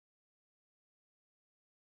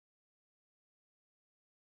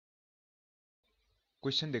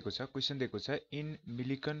Question दिएको छ in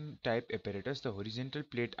Millikan type apparatus the horizontal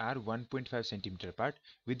plate are 1.5 centimetre apart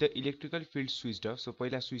with the electrical field switched of so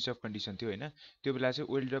पहिला switch off condition थियो हैन त्यो बेला चाहिँ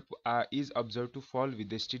weld up is observe to फल विथ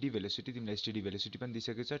द स्टेडी भेलोसिटी तिमीलाई स्टेडी भेलोसिटी पनि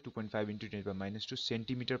दिइसकेको छ 2.5 × 10⁻²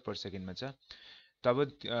 सेन्टिमिटर पर सेकेन्डमा छ तब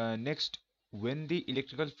next when the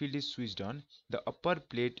electrical field is switched on the upper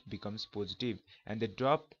plate becomes positive and the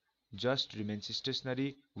drop just remains stationary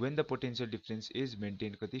when the potential difference is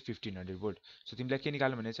maintained कति 1500 volt so तिमीलाई के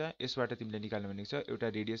निकाल्नु भनेको छ यसबाट तिमीले निकाल्नु भनेको छ एउटा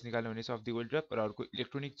रेडियस निकाल्नु भनेको छ अफ द वेल्ड ड्रप र अर्को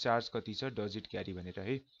इलेक्ट्रोनिक चार्ज कति छ डज इट क्यारी भनेर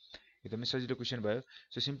है एकदमै सजिलो क्वेशन भयो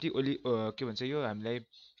सो सिम्पली ओली के भन्छ यो हामीलाई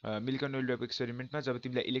मिलिकन वेल्ड ड्रप एक्सपेरिमेन्टमा जब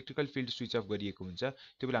तिमीलाई इलेक्ट्रिकल फिल्ड स्विच अफ गरिएको हुन्छ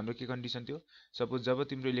त्यो बेला हाम्रो के कन्डिसन थियो सपोज जब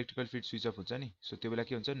तिम्रो इलेक्ट्रिकल फिल्ड स्विच अफ हुन्छ नि सो त्यो बेला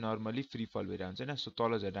के हुन्छ नर्मली फ्री फल भइरा हुन्छ हैन सो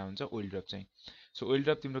तल झर्दा हुन्छ ओइल ड्रप चाहिँ सो ओइल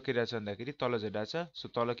ड्रप तिम्रो के रहेछ भन्दाखेरि तल झर्दा छ सो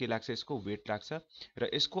तल के लाग्छ यसको वेट लाग्छ र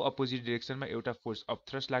यसको अपोजिट डाइरेक्सनमा एउटा फोर्स अफ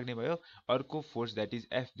थ्रस्ट लाग्ने भयो अर्को force that is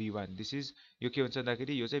FV1 this is यो के हुन्छ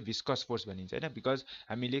भन्दाखेरि यो चाहिँ विस्कस फोर्स भनिन्छ हैन बिकज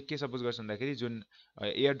हामीले के सपोज गर्छौं भन्दाखेरि जुन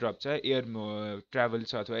एयर ड्रप छ एयर ट्राभल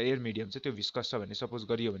छ अथवा एयर मिडियम छ त्यो विस्कस छ भन्ने सपोज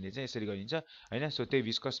गरियो भने चाहिँ यसरी गरिन्छ हैन सो त्यही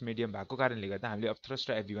विस्कस मिडियम भएको कारणले गर्दा हामीले अफ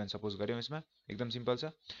थ्रस्ट र FV1 सपोज गर्यौं यसमा एकदम सिम्पल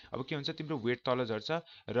छ अब के हुन्छ तिम्रो वेट तल झर्छ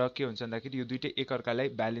र के हुन्छ भन्दाखेरि यो दुईटै एकअर्कालाई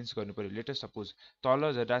ब्यालेन्स गर्नु पर्यो लेट अस सपोज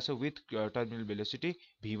तल झर्दा छ विथ टर्मिनल भेलोसिटी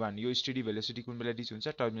V1 यो स्टेडी भेलोसिटी कुन बेला रिच हुन्छ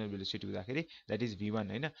टर्मिनल भेलोसिटी हुँदाखेरि दैट इज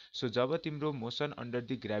V1 हैन सो जब तिम्रो motion under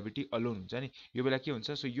the gravity alone हुन्छ नि यो बेला के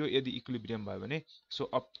हुन्छ सो यो यदि इक्विलिब्रियम भयो भने so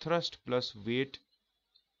up thrust plus weight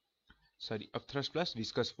up thrust plus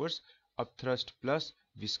viscous force up thrust plus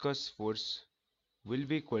viscous force will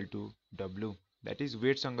be equal to W that is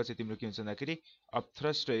weight सँग चाहिँ तिम्रो के हुन्छ भन्दाखेरि अप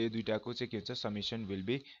थ्रस्ट र यो दुईटाको चाहिँ के हुन्छ summation will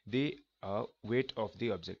be the weight of the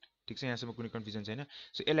object ठीक छ यहाँसम्म कुनै कन्फ्युजन छैन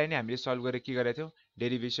सो यसलाई नै हामीले सल्भ गरेर के गरेका थियौ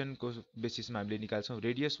डेरिभेसन को बेसिसमा हामीले निकाल्छौं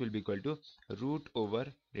radius will be equal to root over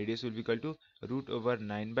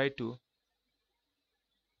 9/2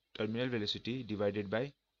 terminal velocity divided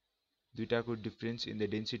by दुईटाको difference in the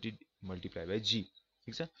density multiply by g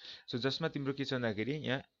ठीक छ सो जसमा तिम्रो के छ भन्दाखेरि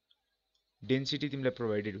यहाँ डेन्सिटी तिमीलाई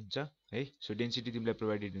प्रोवाइडेड हुन्छ है सो डेन्सिटी तिमीलाई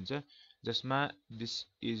प्रोवाइडेड हुन्छ जसमा this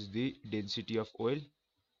is the density of oil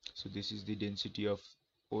so this is the density of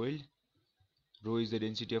oil row is the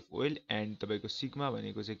density of oil and तपाईको सिग्मा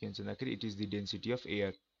भनेको चाहिँ के हुन्छ भन्दाखेरि it is the density of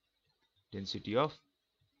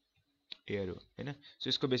air हो हैन सो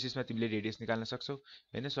यसको बेसिसमा तिमीले रेडियस निकाल्न सक्छौ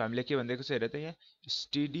हैन सो हामीले के भन्दैको छ हेर त यहाँ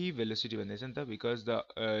स्टेडी भेलोसिटी भन्दैछ नि त बिकज द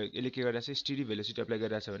यसले के गरिरहेछ स्टेडी भेलोसिटी अप्लाई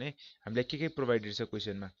गरिरहेछ भने हामीलाई के प्रोवाइडेड छ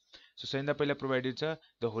क्वेशनमा सो सबैभन्दा पहिला प्रोवाइडेड छ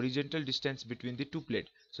the horizontal distance between the two plate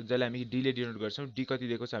so जसलाई हामी डी ले डिनोट गर्छौं डी कति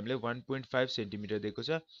दिएको छ हामीले 1.5 सेन्टिमिटर दिएको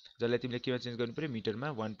छ जसलाई तिमीले केमा चेन्ज गर्नु पर्यो मिटरमा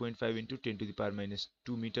 1.5 ×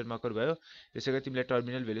 10⁻² मिटरमा कर भयो त्यसैगरी तिमीले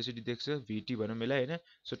टर्मिनल भेलोसिटी दिएको छ VT भनौं यसलाई हैन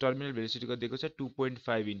सो टर्मिनल भेलोसिटी कति दिएको छ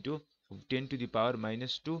 2.5 ×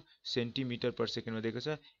 10⁻² सेन्टिमिटर पर सेकेन्डमा दिएको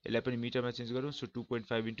छ यसलाई पनि मिटरमा चेन्ज गरौँ सो 2.5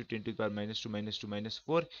 × 10⁻² -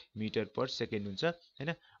 4 मिटर पर सेकेन्ड हुन्छ हैन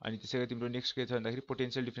अनि त्यसैगरी तिम्रो नेक्स्ट के छ भन्दाखेरि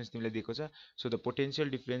पोटेन्शियल डिफरेन्स तिमीलाई दिएको छ so the potential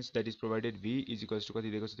difference that is provided V =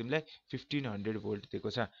 कति दिएको छ तिमीलाई 1500 भोल्ट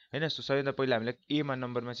दिएको छ हैन सो सबैभन्दा पहिला हामीलाई ए मा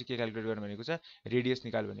नम्बरमा चाहिँ के क्याल्कुलेट गर्न भनेको छ रेडियस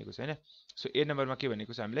निकाल भनेको छ हैन सो ए नम्बरमा के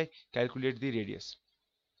भनेको छ हामीलाई calculate the radius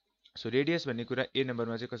so radius भन्ने कुरा ए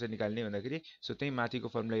नम्बरमा चाहिँ कसरी निकाल्ने भन्दाखेरि सो त्यही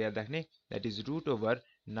माथिको फर्मुला याद राख्ने that is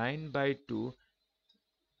 √9/2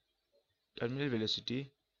 terminal velocity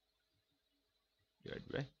divided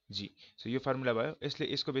by g so यो फर्मुला भयो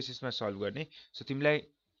यसको बेसिसमा सल्भ गर्ने सो तिमीलाई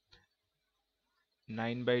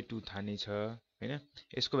 9/2 थाहा नै छ हैन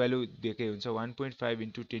यसको भ्यालु दिएकै हुन्छ 1.5 ×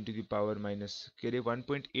 10⁻के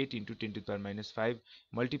 1.8 × 10⁻5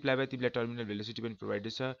 मल्टिप्लाई बाइ तिमीलाई टर्मिनल भेलोसिटी पनि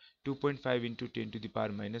प्रोवाइडेड छ 2.5 ×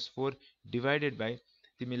 10⁻4 डिवाइडेड बाइ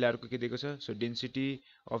तिमीलाई अर्को के दिएको छ so density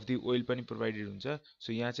of the oil पनि प्रोवाइडेड हुन्छ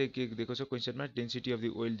सो यहाँ चाहिँ के दिएको छ क्वेशनमा डेन्सिटी अफ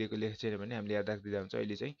द ओइल दिएको लेखेको छैन भने हामीले याद राख्दिदा हुन्छ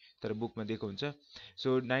अहिले चाहिँ तर बुकमा दिएको हुन्छ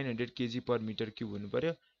सो 900 kg/m³ हुनु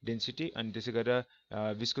पर्यो डेन्सिटी अनि त्यसै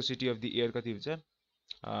गरेर विस्कोसिटी अफ द एयर कति हुन्छ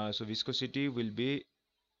so viscosity will be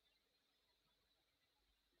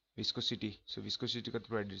viscosity कति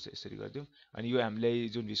प्रोवाइडेड छ यसरी गर्दियौ अनि यो हामीलाई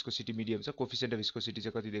जुन विस्कोसिटी मिडियम छ कोएफिसिएन्ट अफ विस्कोसिटी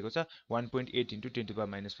चाहिँ कति दिएको छ 1.8 ×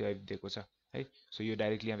 10⁻5 दिएको छ है सो यो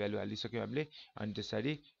डाइरेक्टली यहाँ भ्यालु हालिसक्यौ हामीले अनि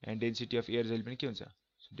त्यसरी एन्ड डेन्सिटी अफ एयर जहिले पनि के हुन्छ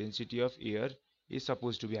density of air is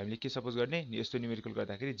suppose to be हामीले के सपोज गर्ने यस्तो न्युमेरिकल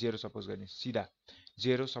गर्दाखेरि 0 सपोज गर्ने सीधा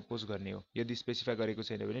 0 सपोज गर्ने हो यदि स्पेसिफाई गरेको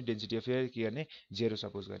छैन भने डेन्सिटी अफ एयर के गर्ने 0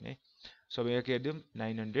 सपोज गर्ने सो यहाँ के गर्दियौ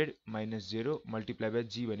 900 - 0 मल्टिप्लाई बाइ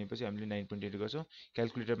g भनेपछि हामीले 9.8 गर्छौं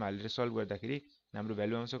क्याल्कुलेटरमा हालेर सल्भ गर्दाखेरि हाम्रो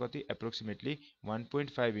भ्यालु आउँछ कति एप्रोक्सिमेटली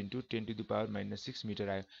 1.5 × 10⁻6 मिटर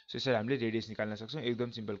आयो सो यसरी हामीले रेडियस निकाल्न सक्छौं एकदम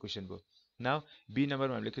सिम्पल क्वेशन भयो नाउ बी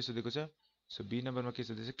नम्बरमा हामीले के सोधेको छ सो बी नम्बरमा के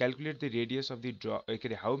सोध्दैछ calculate the radius of the के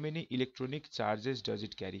अरे how many electronic charges does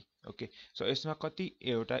it carry okay so यसमा कति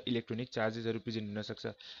एउटा इलेक्ट्रोनिक चार्जेसहरू प्रेजेन्ट हुन सक्छ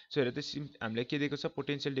सो हेर त हामीलाई के दिएको छ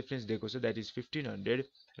पोटेन्शियल डिफरेन्स दिएको छ द्याट इज 1500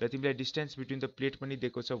 र तिमीलाई डिस्टेन्स बिट्विन द प्लेट पनि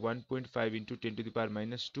दिएको छ 1.5 इन्टु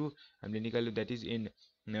 10⁻²। हामीले निकाल्यो द्याट इज इन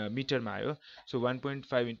मिटरमा आयो सो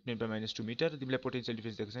 1.5 इन्टु 10⁻² मिटर। तिमीलाई पोटेन्शियल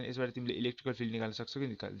डिफरेन्स दिएको छ यसबाट तिमीले इलेक्ट्रिकल फिल्ड निकाल्न सक्छौ कि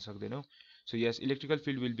निकाल्न सक्दैनौ। So yes electrical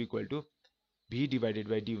field will be equal to V divided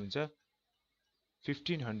by D हुन्छ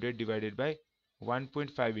 1500 डिभाइडेड बाई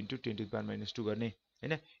 1.5 इन्टु 10⁻² गर्ने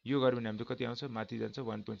हैन। यो गर्यो भने हाम्रो कति आउँछ माथि जान्छ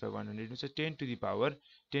 1.5 100 हुन्छ 10 to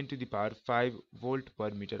the power 5 volt per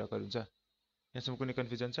metre occur हुन्छ। यहाँसम्म कुनै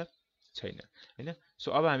कन्फ्युजन छ छैन हैन।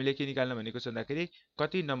 सो अब हामीले के निकाल्न भनेको छ भन्दाखेरि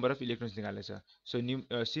कति नम्बर अफ इलेक्ट्रोन्स निकाल्नु छ। सो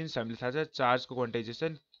सिन्स हामीले थाहा छ चार्जको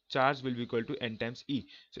quantisation charge will be equal to n times E।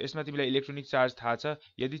 So यसमा तिमीलाई इलेक्ट्रोनिक चार्ज थाहा छ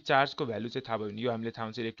यदि चार्जको भ्यालु चाहिँ थाहा भयो भने यो हामीले थाहा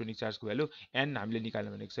हुन्छ इलेक्ट्रोनिक चार्जको भ्यालु n हामीले निकाल्न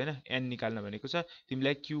भनेको छ हैन। n निकाल्न भनेको छ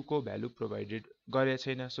तिमीलाई q को भ्यालु प्रोभाइडेड गरेको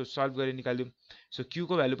छैन। सो सल्भ गरेर निकाल्दियौ। सो q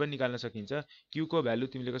को भ्यालु पनि निकाल्न सकिन्छ। q को भ्यालु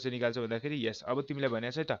तिमीले कसरी निकाल्छौ भन्दाखेरि यस अब तिमीलाई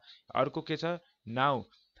भनेको छ त अर्को के छ now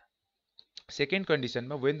second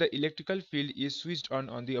कन्डिसनमा when the electrical field is switched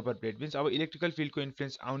on the upper plate means अब इलेक्ट्रिकल फिल्डको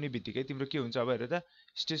इन्फ्लुएन्स आउने बित्तिकै तिम्रो के हुन्छ अब हेर त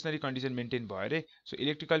स्टेसनरी कन्डिसन मेन्टेन भयो रे। So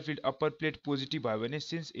electrical field upper plate positive भयो भने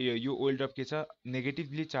सिन्स यो ओल्ड अप के छ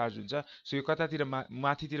नेगेटिभली चार्ज हुन्छ सो यो कतातिर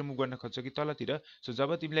माथितिर मुभ गर्न खोज्छ कि तलतिर। सो जब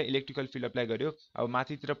तिमीलाई इलेक्ट्रिकल फिल्ड अप्लाई गर्यो अब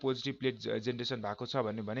माथितिर पोजिटिभ प्लेट जेनेरेसन भएको छ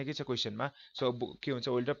भन्ने भनेकै छ क्वेसनमा। सो के हुन्छ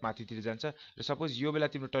ओल्ड अप माथितिर जान्छ र सपोज यो बेला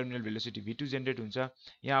तिम्रो टर्मिनल भेलोसिटी V2 जेनेरेट हुन्छ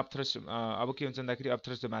यहाँ अपथ्रस्ट अब के हुन्छ भन्दाखेरि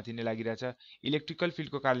अपथ्रस्ट माथि नै लागिरहेछ इलेक्ट्रिकल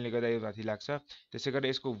फिल्डको कारणले गर्दा यो माथि लाग्छ त्यसै गरेर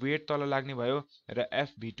यसको वेट तल लाग्ने भयो र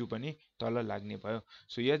FV2 पनि तल लाग्ने भयो।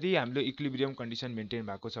 सो यदि हाम्रो इक्विलिब्रियम कन्डिसन मेन्टेन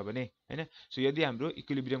भएको छ भने हैन सो यदि हाम्रो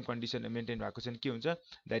इक्विलिब्रियम कन्डिसन मेन्टेन भएको छ भने के हुन्छ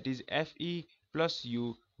that is FE plus U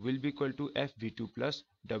will be equal to FV2 plus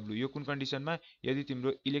W। यो कुन कन्डिसनमा यदि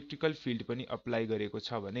तिम्रो इलेक्ट्रिकल फिल्ड पनि अप्लाई गरेको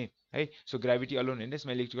छ भने है। सो ग्राभिटी अलोन हैन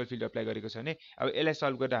यसमा इलेक्ट्रिकल फिल्ड अप्लाई गरेको छ भने अब यसलाई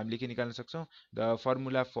सल्भ गर्दा हामीले के निकाल्न सक्छौं the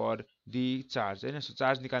formula for the charge हैन। सो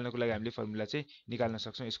चार्ज निकाल्नको लागि हामीले फर्मुला चाहिँ निकाल्न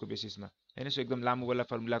सक्छौं यसको बेसिसमा हैन। सो एकदम लामो वाला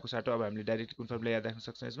फर्मुलाको साटो अब हामीले डाइरेक्ट कुन फर्मुला याद राख्न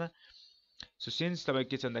सक्छौं यसमा। सो सिन्स तपाईं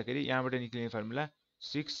के छ भन्दाखेरि यहाँबाट निक्लिने फर्मुला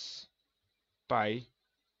 6 पाई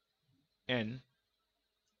Rn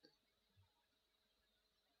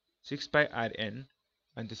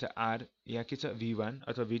अनि त्यसै R यहाँ के छ V1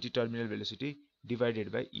 अथवा VT terminal velocity divided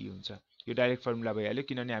by E हुन्छ। यो डाइरेक्ट फर्मुला भइहाल्यो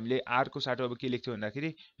किनभने हामीले R को साटो अब के लेख्थ्यौ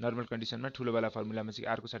भन्दाखेरि नर्मल कन्डिसनमा ठुलो वाला फर्मुलामा चाहिँ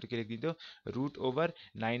R को साटो के लेखिदिन्थ्यो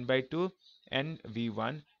 √9/2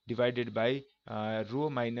 NV1 divided by rho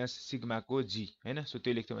minus sigma को G हैन। सो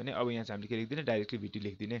त्यो लेख्थ्यौ भने अब यहाँ चाहिँ हामीले के लेख्दिने डाइरेक्टली VT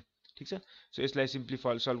लेख्दिने ठीक छ। सो यसलाई सिम्पली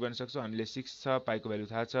सल्भ गर्न सक्छौं हामीले 6 छ पाईको भ्यालु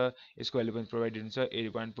थाहा छ यसको भ्यालु पनि प्रोभाइडेड हुन्छ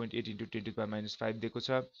 1.8 इन्टु 10⁻⁵ दिएको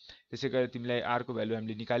छ। त्यसै गरेर तिमीलाई R को भ्यालु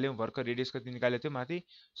हामीले निकाल्यौ भर्खर रेडियस कति निकालेको थियो माथि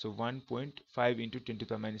so 1.5 into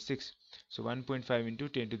 10⁻⁶। So 1.5 into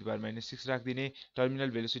 10⁻⁶ राख्दिने terminal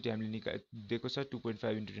velocity हामीले दिएको छ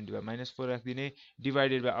 2.5 इन्टु 10⁻⁴ राख्दिने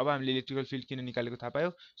डिभाइडेड बाइ अब हामीले इलेक्ट्रिकल फिल्ड किन निकालेको थाहा पायौ।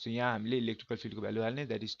 सो यहाँ हामीले इलेक्ट्रिकल फिल्डको भ्यालु हाल्ने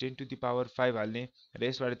that is 10 to the power 5 हाल्ने र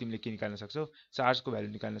यसबाट तिमीले के निकाल्न सक्छौ चार्जको भ्यालु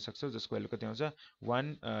निकाल्न सक्छौ जसको भ्यालु कति आउँछ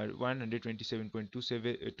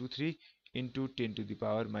 127.2723 into 10 to the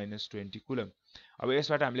power -20 coulomb. अब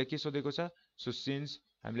यसबाट हामीले के सोधेको छ सो सिन्स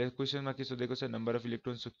हामीले क्वेशनमा के सोधेको छ number of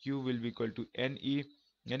electrons so Q will be equal to NE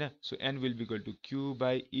हैन। So N will be equal to Q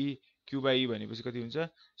by E भनेपछि कति हुन्छ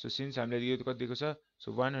सो सिन्स हामीले यो कति दिएको छ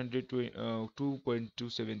सो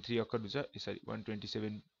 102.273 अक्कर हुन्छ सरी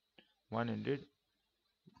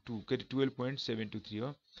 12.723 हो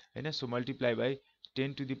हैन। So multiply by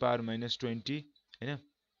 10 to the power -20 हैन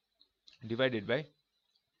डिभाइडेड बाइ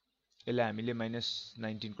यसलाई हामीले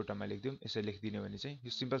 -19 को टर्ममा लेख्दियौ। यसरी लेखिदिने भने चाहिँ यो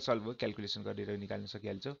सिम्पल सल्भ हो क्याल्कुलेसन गरेर निकाल्न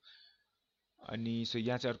सकिहाल्छौ। अनि सो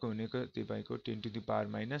यहाँ चाहिँ अर्को हुनेको तपाईको 10 टु द पावर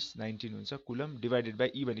 -19 हुन्छ कुलम डिभाइडेड बाइ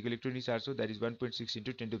E भनेको इलेक्ट्रोनिक चार्ज हो that is 1.6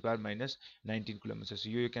 into 10 to the power -19 coulomb हुन्छ। सो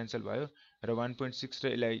यो क्यान्सल भयो र 1.6 र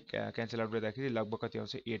यसलाई क्यान्सल आउट गर्दाखेरि लगभग कति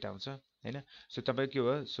आउँछ 8 आउँछ हैन। सो तपाई के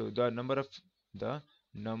हो so the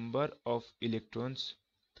number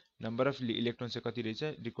of electrons चाहिँ कति रहेछ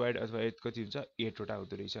रिक्वायर्ड अथवा कति हुन्छ 8 वटा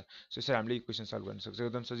हुँदो रहेछ। सो यसरी हामीले इक्वेसन सल्भ गर्न सक्छौं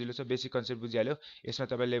एकदम सजिलो छ बेसिक कन्सेप्ट बुझिहाल्यो। यसमा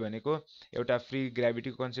तपाईले भनेको एउटा फ्री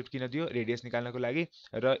ग्राभिटीको कन्सेप्ट किन दियो रेडियस निकाल्नको लागि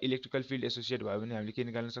र इलेक्ट्रिकल फिल्ड एसोसिएट भयो भने हामीले के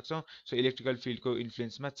निकाल्न सक्छौं सो इलेक्ट्रिकल फिल्डको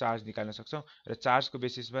इन्फ्लुएन्समा चार्ज निकाल्न सक्छौं र चार्जको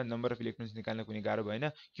बेसिसमा नम्बर अफ इलेक्ट्रोन्स निकाल्न कुनै गाह्रो भएन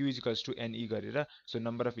Q = NE गरेर सो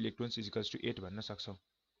नम्बर अफ इलेक्ट्रोन्स = 8 भन्न सक्छौं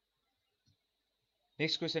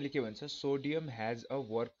नेक्स्ट क्वेसनले के भन्छ sodium has a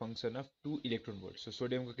work function of 2 electron volt so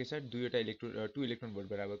सोडियमको के छ 2 इलेक्ट्रोन भोल्ट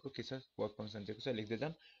बराबरको के छ वर्क फंक्शन दिएको छ लेख्दै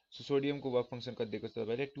जाम सो सोडियमको वर्क फंक्शन कति दिएको छ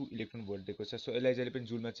तपाईले 2 इलेक्ट्रोन भोल्ट दिएको छ सो यसलाई जहिले पनि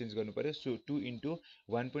जुलमा चेन्ज गर्नु पर्यो सो 2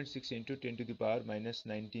 * 1.6 * 10 to the power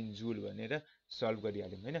 -19 जुल भनेर सल्भ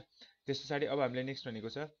गरिहाल्यौं हैन त्यस पछाडी अब हामीले नेक्स्ट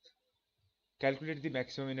भनेको छ calculate the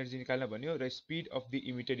maximum energy निकाल्न भन्यो र speed of the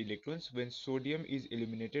emitted electrons when sodium is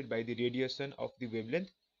illuminated by the radiation of the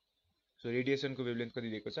wavelength so radiation को वेभलेन्थ कति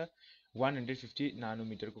दिएको छ 150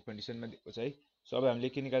 नानोमिटर को कन्डिसनमा दिएको छ है सो अब हामीले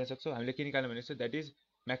के निकाल्न सक्छौं हामीले के निकाल्न भनेको छ दैट इज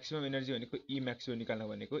म्याक्सिमम एनर्जी भनेको ई म्याक्स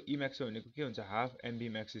निकाल्न भनेको ई म्याक्स भनेको के हुन्छ हाफ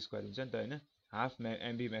एमबी म्याक्स स्क्वायर हुन्छ नि त हैन हाफ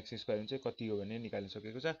एमबी म्याक्स स्क्वायर हुन्छ कति हो भने निकाल्न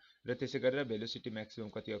सकेको छ र त्यसै गरेर भेलोसिटी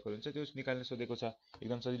म्याक्सिमम कति अकर हुन्छ त्यो निकाल्न सोधेको छ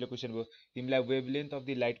एकदम सजिलो क्वेशन भयो तिमीलाई वेभलेन्थ अफ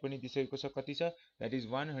द लाइट पनि दिएको छ कति छ दैट इज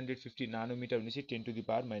 150 नानोमिटर भनेपछि 10 to the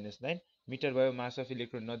power -9 मिटर भयो मास अफ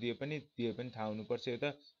इलेक्ट्रोन नदिए पनि थाहा हुनु पर्छ यो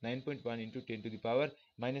त 9.1 * 10 to the power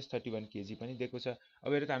 -31 kg पनि दिएको छ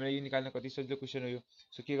अब हेर त हामीले यो निकाल्न कति सजिलो क्वेशन हो यो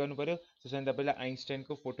सो के गर्नु पर्यो सो साइन तपाईलाई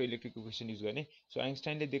आइन्स्टाइन को फोटो इलेक्ट्रिक इक्वेसन युज गर्ने सो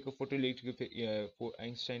आइन्स्टाइनले दिएको फोटो इलेक्ट्रिक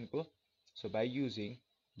आइन्स्टाइन को so by using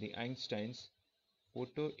the Einstein's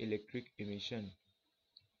photoelectric emission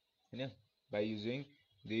by using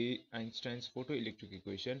the Einstein's photoelectric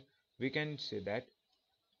equation we can say that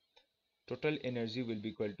total energy will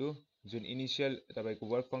be equal to जुन initial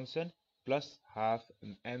तपाईको work function plus half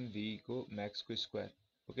mv को max को square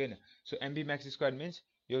okay हैन so mv max square means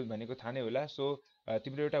यो भनेको थाहा नै होला सो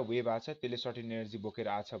तिम्रो एउटा वेभ आछ त्यसले सर्टेन एनर्जी बोकेर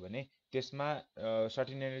आछ भने त्यसमा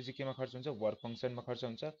सर्टेन एनर्जी केमा खर्च हुन्छ वर्क फंक्शनमा खर्च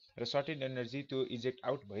हुन्छ र सर्टेन एनर्जी त्यो इजेक्ट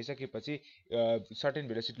आउट भइसकेपछि सर्टेन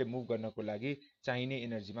भेलोसिटीले मुभ गर्नको लागि चाहिने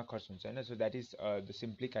एनर्जीमा खर्च हुन्छ हैन so that is the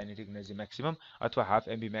simply kinetic energy maximum अथवा हाफ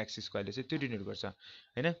एमबी मैक्स स्क्वायरले चाहिँ त्यो डिनोट गर्छ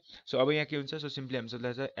हैन सो अब यहाँ के हुन्छ सो सिम्पली हामी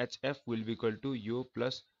सोध्दा छ hf will be equal to यो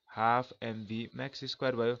plus half MB max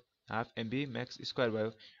square भयो हाफ एमबी मैक्स स्क्वायर भयो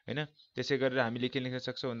हैन त्यसै गरेर हामीले के लेख्न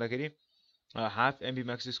सक्छौं भन्दाखेरि हाफ एमबी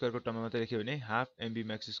मैक्स स्क्वायर को टर्ममा मात्र लेख्यो भने हाफ एमबी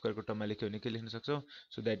मैक्स स्क्वायर को टर्ममा लेख्यो भने के लेख्न सक्छौं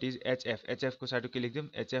सो दैट इज hf को साटो के लेख्दियौं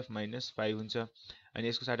hf -5 हुन्छ अनि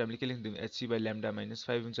यसको साटो हामीले के लेख्दियौं hc/λ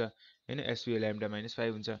 -5 हुन्छ हैन sv/λ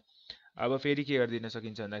 -5 हुन्छ अब फेरि के गर्दिन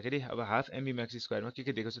सकिन्छ भन्दाखेरि अब हाफ एमबी मैक्स स्क्वायरमा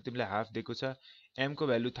के दिएको छ तिमीलाई हाफ दिएको छ m को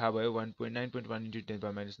भ्यालु थाहा भयो 1.9.1 * 10 ^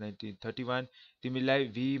 -19 तिमीलाई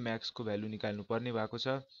v मैक्स को भ्यालु निकाल्नु पर्ने भएको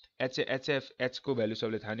छ hf h को भ्यालु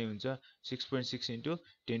सबले थाहा नै हुन्छ 6.6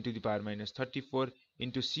 * 10 to the power -34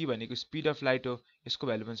 into c भनेको स्पीड अफ लाइट हो यसको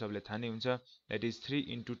भ्यालु पनि सबले थाहा नै हुन्छ that is 3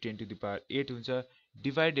 * 10 to the power 8 हुन्छ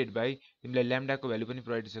डिवाइडेड बाइ तिमीलाई ल्याम्डा को भ्यालु पनि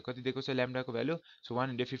प्रोवाइड छ कति दिएको छ ल्याम्डा को भ्यालु सो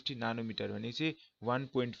 150 नानोमिटर भनेपछि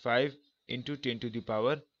 1.5 * 10 to the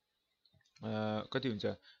power कति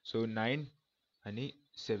हुन्छ सो 9 अनि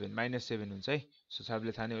 7 -7 हुन्छ है सो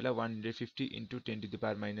सबले थाहा नै होला 150 * 10 to the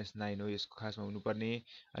power -9 हो यसको खासमा हुनु पर्ने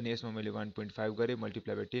अनि यसमा मैले 1.5 गरे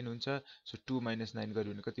मल्टिप्लाई बाइ 10 हुन्छ सो 2 - 9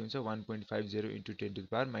 गर्यो भने कति हुन्छ 1.50 * 10 to the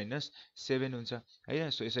power -7 हुन्छ हैन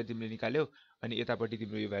सो यसरी तिमीले निकाल्यौ अनि यतापट्टि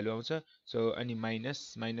तिम्रो यो भ्यालु आउँछ सो अनि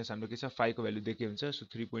माइनस हाम्रो के छ फाइ को भ्यालु दिएकै हुन्छ so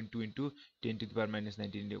 3.2 * 10 to the power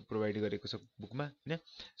 -19 provide गरेको छ बुकमा हैन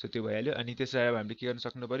सो त्यो भइहाल्यो अनि त्यसलाई अब हामीले के गर्न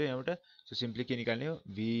सक्नु पर्यो यहाँबाट सो सिम्पली के निकाल्ने हो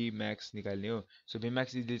v max निकाल्ने हो so v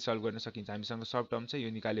max easily solve गर्न सकिन्छ हामीसँग सब टर्म छ यो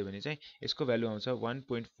निकाल्यो भने चाहिँ यसको भ्यालु आउँछ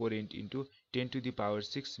 1.48 * 10 to the power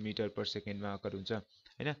 6 मिटर पर सेकेन्डमा अकर हुन्छ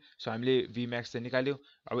हैन सो हामीले v max चाहिँ निकाल्यौ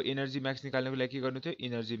अब एनर्जी म्याक्स निकाल्नको लागि के गर्नु थियो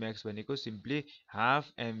एनर्जी म्याक्स भनेको simply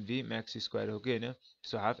half mv max square हो कि हैन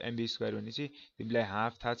सो हाफ mv स्क्वायर भनेपछि तिमीलाई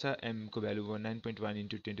हाफ थाहा छ m को भ्यालु 9.1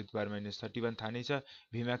 * 10 to the power -31 थाहा नै छ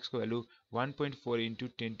v max को भ्यालु 1.4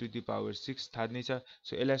 * 10 to the power 6 थाहा नै छ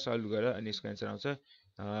सो यसलाई सल्भ गर अनि यसको आन्सर आउँछ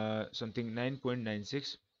something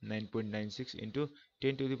 9.96 *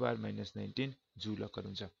 10 to the power -19 joule occur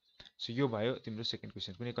हुन्छ सो यो भयो तिम्रो सेकेन्ड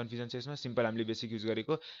क्वेशन कुनै कन्फ्युजन छ यसमा सिम्पल हामीले बेसिक युज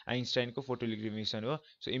गरेको आइन्स्टाइन को फोटोइलेक्ट्रिक इमिसन हो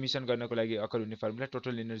सो इमिसन गर्नको लागि अकर हुने formula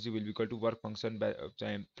total energy will be equal to work function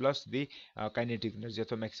plus the kinetic energy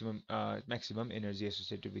अथवा maximum energy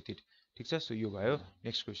associated with it ठीक छ सो यो भयो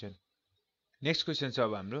नेक्स्ट क्वेशन छ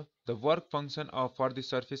अब हाम्रो the work function of for the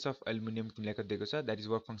surface of aluminium तिमीलाई कति दिएको छ दैट इज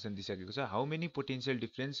वर्क फंक्शन दिइसकेको छ how many potential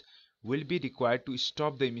difference will be required to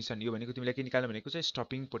stop the emission यो भनेको तिमीलाई के निकाल्न भनेको छ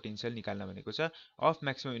स्टपिङ पोटेन्शियल निकाल्न भनेको छ of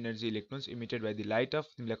maximum energy electrons emitted by the light of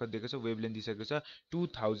तिमीलाई कति दिएको छ वेभलेन्थ दिइसकेको छ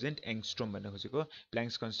 2000 एंगस्ट्रोम भन्न खोजेको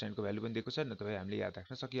प्लाङ्क्स कन्स्ट्यान्ट को भ्यालु पनि दिएको छ नत्र हामीले याद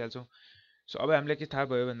राख्न सकिहाल्छौं सो अब हामीलाई के थाहा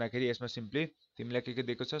भयो भन्दाखेरि यसमा सिम्पली तिमीलाई के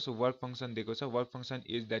दिएको छ सो वर्क फंक्शन दिएको छ work function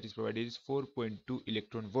is that is provided is 4.2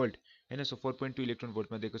 electron volt हैन सो 4.2 इलेक्ट्रोन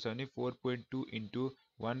भोल्टमा दिएको छ भने 4.2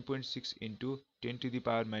 * 1.6 * 10 to the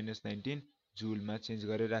power -19 जुलमा चेन्ज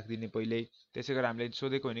गरेर राखिदिने पहिल्यै। त्यसै गरेर हामीले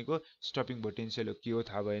सोधेको भनेको स्टपिङ पोटेन्सियल हो, के हो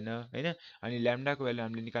थाहा भएन हैन। अनि ल्याम्डाको भ्यालु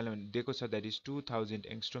हामीले निकाल्न भने दिएको छ दैट इज 2000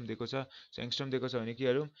 एङ्स्ट्रोम दिएको छ। सो एङ्स्ट्रोम दिएको छ भने के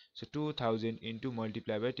गरौँ, so 2000 into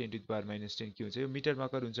multiply by 10 to the power -10 के हुन्छ, यो मिटर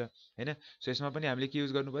मकर हुन्छ हैन। सो यसमा पनि हामीले के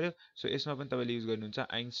युज गर्नु पर्यो, सो यसमा पनि तपाईले युज गर्नुहुन्छ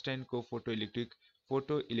आइन्स्टाइनको photo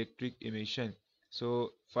electric emission. So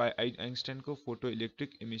आइन्स्टाइनको photo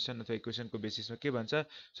electric emission अथवा इक्वेसनको बेसिसमा के भन्छ,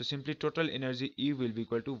 so simply total energy E will be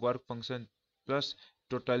equal to work function plus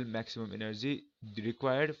total maximum energy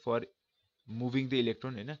required for moving the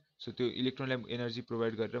electron हैन। सो त्यो इलेक्ट्रोनलाई एनर्जी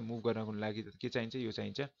प्रोभाइड गरेर move गर्नको लागि के चाहिन्छ, यो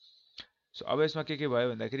चाहिन्छ। सो अब यसमा के भयो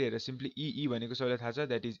भन्दाखेरि हेर सिम्पली E भनेको सबैलाई थाहा छ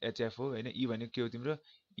दैट इज HF हो हैन। E भनेको के हो तिम्रो,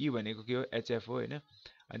 E भनेको के हो, HF हो हैन।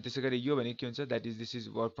 अनि त्यसै गरी यो भनेको के हुन्छ, that is this is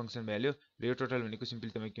work function value र यो टोटल भनेको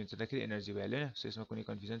सिम्पली तपाईको के हुन्छ भन्दाखेरि एनर्जी भ्यालु हैन। सो यसमा कुनै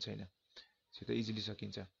कन्फ्युजन छैन, सो त इजिली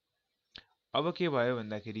सकिन्छ। अब के भयो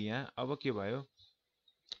भन्दाखेरि यहाँ अब के भयो,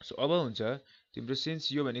 सो अब हुन्छ तिम्रो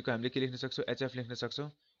सिन्स यो भनेको हामीले के लेख्न सक्छौं, HF लेख्न सक्छौं।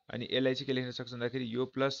 अनि यसलाई चाहिँ के लेख्न सक्छौं भन्दाखेरि यो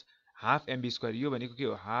प्लस हाफ mv स्क्वायर, यो भनेको के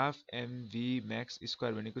हो, हाफ mv म्याक्स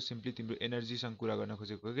स्क्वायर भनेको सिम्पली तिम्रो एनर्जीसँग कुरा गर्न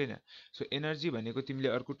खोजेको हो हैन। सो एनर्जी भनेको तिमीले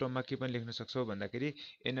अर्को टर्ममा के पनि लेख्न सक्छौ भन्दाखेरि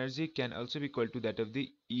energy can also be equal to that of the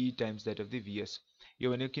E times that of the Vs।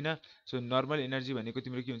 यो भनेको किन, सो नर्मल एनर्जी भनेको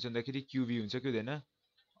तिम्रो के हुन्छ भन्दाखेरि QV हुन्छ कि हुँदैन,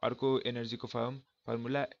 अर्को एनर्जीको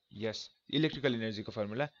formula yes electrical एनर्जीको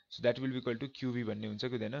formula, so that will be equal to QV भन्ने हुन्छ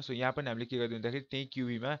कि हुँदैन। सो यहाँ पनि हामीले के गर्दियौ भन्दाखेरि त्यही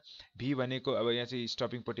QV मा V भनेको अब यहाँ चाहिँ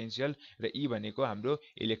स्टपिङ पोटेन्शियल र E भनेको हाम्रो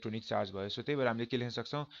इलेक्ट्रोनिक चार्ज भयो। सो त्यही भएर हामीले के लेख्न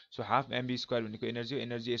सक्छौं, सो हाफ mv स्क्वायर भनेको एनर्जी हो,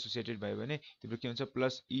 एनर्जी एसोसिएटेड भयो भने तिम्रो के हुन्छ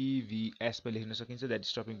प्लस EVS पनि लेख्न सकिन्छ, दैट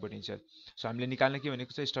स्टपिङ पोटेन्शियल। सो हामीले निकाल्न के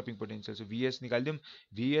भनेको छ stopping potential, so VS निकाल्दियौं,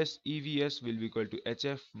 VS EVS will be equal to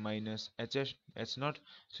HF minus HS H0।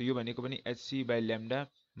 So यो भनेको पनि HC बाइ ल्याम्डा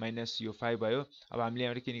माइनस यो 5 भयो। अब हामीले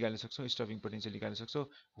यहाँबाट के निकाल्न सक्छौं, स्टपिङ पोटेन्शियल निकाल्न सक्छौं,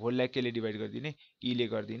 होललाई केले डिभाइड गरिदिने, E ले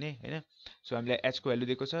गरिदिने हैन। सो हामीलाई H को भ्यालु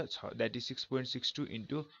दिएको छ that is 6.62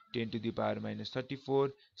 into 10 to the power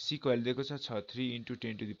 -34, C को भ्यालु दिएको छ 3 इन्टु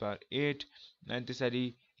 10 टु द पावर 8। अनि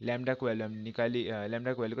त्यसरी ल्याम्डा को भ्यालु हामीले निकाली,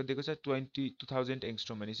 ल्याम्डा को भ्यालु कति दिएको छ 2000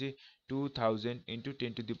 एङ्स्ट्रोम भनेपछि 2000 into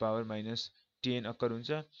 10 to the power -10 occur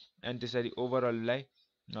हुन्छ। अनि त्यसरी ओभरअललाई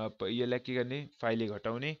यसलाई के गर्ने 5 ले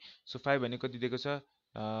घटाउने। सो 5 भनेको कति दिएको छ,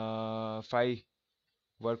 5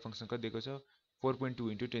 वर्क फंक्सन कति दिएको छ 4.2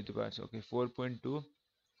 into 10 to the power, okay 4.2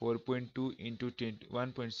 into 10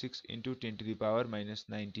 1.6 into 10 to the power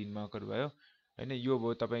 -19 मा अक्कर भयो हैन। यो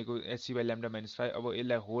भयो तपाईको HC बाइ ल्याम्डा -5। अब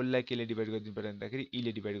यसलाई होललाई केले डिभाइड गरिदिनु पर्यो भन्दाखेरि E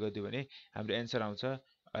ले डिभाइड गरिदियो भने हाम्रो एन्सर आउँछ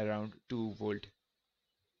अराउन्ड 2 भोल्ट,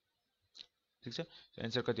 ठीक छ। सो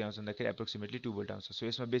एन्सर कति आउँछ भन्दाखेरि एप्रोक्सिमेटली 2 भोल्ट आउँछ। सो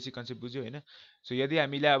यसमा बेसिक कन्सेप्ट बुझ्यो हैन। सो यदि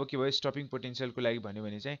हामीलाई अब के भयो स्टपिङ पोटेन्शियलको लागि भन्यो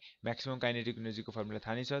भने चाहिँ म्याक्सिमम काइनेटिक एनर्जीको फर्मुला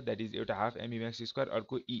थाहा नै छ, दैट इज एउटा हाफ mv म्याक्स स्क्वायर,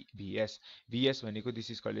 अर्को VS भनेको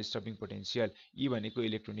this is called stopping potential, E भनेको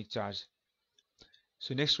electronic charge.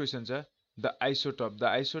 So next question छ the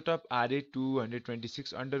isotope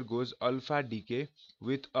Ra226 undergoes alpha decay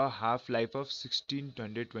with a half life of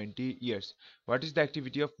 1620 years. What is the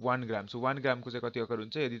activity of 1 gram? So 1 gram को चाहिँ कति occur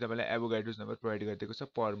हुन्छ यदि तपाईलाई एभोगाड्रोस number provide गरिदिएको छ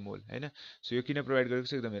पर मोल हैन। सो यो किन प्रोवाइड गरेको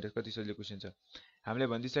छ एकदम हेर कति सजिलो क्वेशन छ। हामीले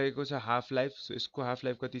भनिदिसकेको छ हाफ लाइफ, सो यसको हाफ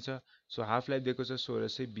लाइफ कति छ, सो हाफ लाइफ दिएको छ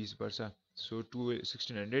 1620 वर्ष, सो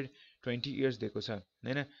 1620 इयर्स दिएको छ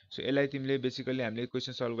हैन। सो यसलाई तिमीले बेसिकली हामीले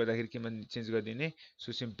क्वेशन सल्भ गर्दाखेरि केमा चेन्ज गरिदिने,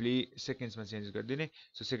 सो सिम्पली सेकेन्ड्समा चेन्ज गरिदिने।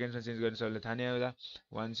 सो सेकेन्ड्समा चेन्ज गर्न सबैलाई थाहा नै होला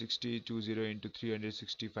 1620 इन्टु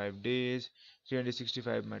 365 डेज,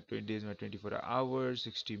 365 मा 20 डेजमा 24 आवर्स,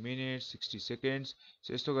 60 मिनेट्स, 60 सेकेन्ड्स।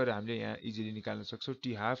 सो यस्तो गरेर हामीले यहाँ इजिली निकाल्न सक्छौं।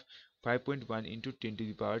 T half 5.1 into 10 to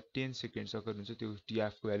the power 10 seconds occur हुन्छ, त्यो टी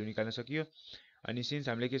हाफ को भ्यालु निकाल्न सकियो। अनि सिन्स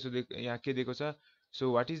हामीले के सोधेको यहाँ के दिएको छ,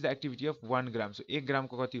 so what is the activity of 1 gram, so 1 ग्राम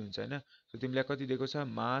को कति हुन्छ हैन। सो तिमीलाई कति दिएको छ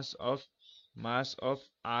मास अफ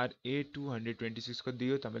Ra226 कति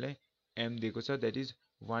दियो तपाईलाई m दिएको छ, दैट इज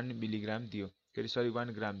 1 मिलिग्राम दियो, के सरी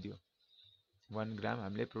 1 ग्राम दियो, 1 ग्राम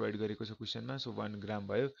हामीले प्रोवाइड गरेको छ क्वेशनमा। सो 1 ग्राम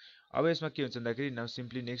भयो। अब यसमा के हुन्छ भन्दाखेरि now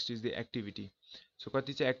simply next is the activity. So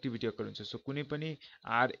कति चाहिँ एक्टिभिटी अकर हुन्छ, सो कुनै पनि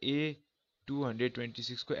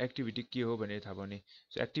Ra226 को एक्टिभिटी के हो भनेर थाहा पाउने।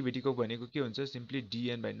 सो एक्टिभिटी को भनेको के हुन्छ सिम्पली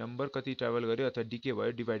dn बाइ नम्बर कति ट्राभल गर्यो अथवा डिके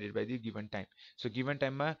भयो divided by the given time. So given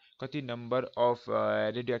टाइममा कति number of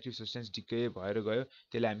radio active substance decay भएर गयो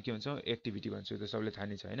त्यसलाई हामी के भन्छौं एक्टिभिटी भन्छौं, त्यो सबैले थाहा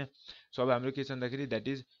नै छ हैन। सो अब हाम्रो के छ भन्दाखेरि दैट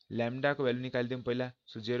इज ल्याम्डा को भ्यालु निकाल्दियौं पहिला,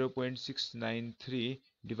 so 0.693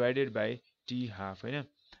 divided by T half हैन।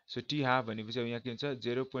 सो टी हाफ भनेपछि अब यहाँ के हुन्छ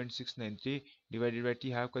 0.693 डिवाइडेड बाइ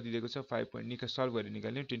टी हाफ कति दिएको छ 5 सल्भ गरेर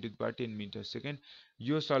निकाल्ने 10 to the power 10 metre second.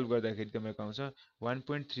 यो सल्भ गर्दाखेरि तपाईको आउँछ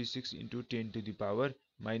 1.36 into 10 to the power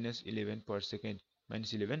 -11 per second,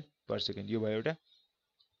 -11 per second. यो भयो एउटा,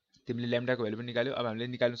 तिमीले ल्याम्डा को भ्यालु पनि निकाल्यो। अब हामीले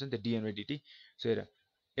निकाल्नु छ नि त dn/dt। सो हेर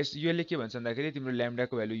यसले के भन्छ भन्दाखेरि तिम्रो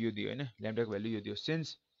ल्याम्डाको भ्यालु यो दियो हैन, ल्याम्डाको भ्यालु यो दियो।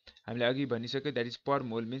 सिन्स हामीले अघि भनिसक्यो दैट इज पर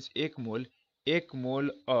मोल means 1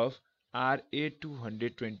 mole of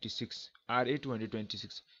Ra226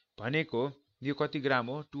 Ra226 भनेको यो कति ग्राम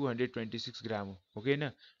हो 226 ग्राम हो कि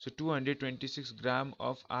हैन। सो 226 ग्राम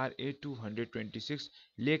अफ Ra226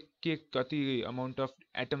 ले के कति अमाउन्ट अफ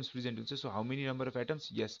एटम्स प्रेजेन्ट हुन्छ। So how many number of atoms,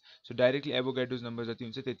 yes, so directly एभोगाड्रोस number जति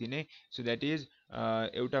हुन्छ त्यति नै। सो दैट इज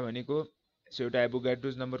एउटा भनेको सो एउटा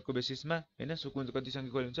एभोगाड्रोस नम्बरको बेसिसमा हैन। सो कुन कतिसँग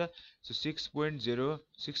इक्वल हुन्छ, सो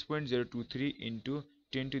 6.023 इन्टु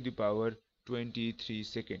 10⁻23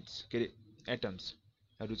 सेकेन्ड्स के अरे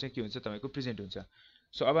एटम्सहरू चाहिँ के हुन्छ तपाईको प्रेजेन्ट हुन्छ।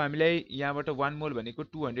 सो अब हामीलाई यहाँबाट 1 मोल भनेको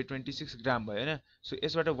 226 ग्राम भयो हैन। सो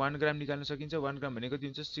यसबाट 1 ग्राम निकाल्न सकिन्छ। 1 ग्राम भनेको के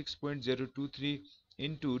हुन्छ 6.023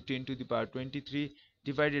 इन्टु 10⁻23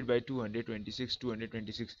 डिभाइडेड बाइ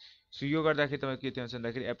 226। सो यो गर्दाखेरि तपाईको के हुन्छ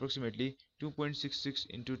भन्दाखेरि एप्रोक्सिमेटली 2.66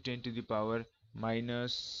 इन्टु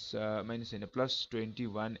 10⁻माइनस हैन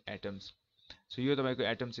 +21 एटम्स। सो यो तपाईको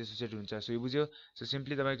एटम्स एसोसिएट हुन्छ। सो यो बुझ्यो। सो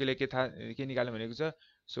सिम्पली तपाईकोले के निकाल्नु भनेको छ,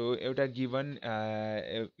 सो एउटा गिवन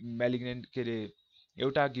म्यालिग्नेन्ट के अरे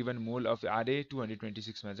एउटा गिवन मोल अफ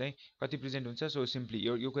Ra226 मा चाहिँ कति प्रेजेन्ट हुन्छ। सो सिम्पली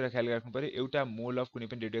यो कुरा ख्याल राख्नु पर्यो। एउटा मोल अफ कुनै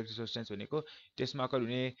पनि रेडियोएक्टिभ सब्स्टेन्स भनेको त्यसमा अकर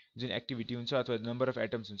हुने जुन एक्टिभिटी हुन्छ अथवा नम्बर अफ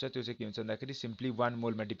एटम्स हुन्छ त्यो चाहिँ के हुन्छ भन्दाखेरि सिम्पली 1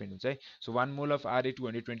 मोलमा डिपेन्ड हुन्छ है। सो 1 मोल अफ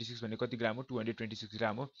Ra226 भनेको कति ग्राम हो 226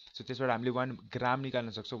 ग्राम हो। सो त्यसबाट हामीले 1 ग्राम निकाल्न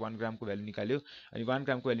सक्छौँ। 1 ग्रामको भ्यालु निकाल्यो अनि 1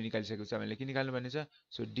 ग्रामको भ्यालु निकालिसकेपछि हामीले के निकाल्नु भनेछ,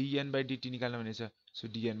 सो dN/dt निकाल्नु भनेछ। So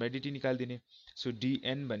dN/dt निकाल्दिने। सो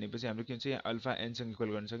dN भनेपछि हाम्रो के हुन्छ यहाँ अल्फा n सँग इक्वल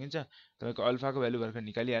गर्न सकिन्छ। तपाईको अल्फाको भ्यालु भर्खर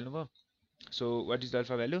निकालिहाल्नु भयो। So what is the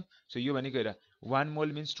alpha value, so यो भनेको हेर 1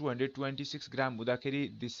 मोल मिन्स 226 ग्राम हुँदाखेरि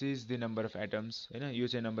this is the number of atoms हैन, यो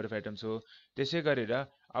चाहिँ नम्बर अफ एटम्स हो। त्यसै गरेर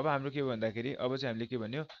अब हाम्रो के भन्दाखेरि अब चाहिँ हामीले के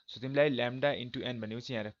भन्यो, सो तिमीलाई ल्याम्डा इन्टु n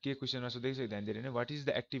भनेपछि यहाँ के क्वेशनमा सोधेको छ ध्यान दिएर हैन, what is the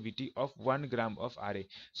activity of 1 gram of Ra।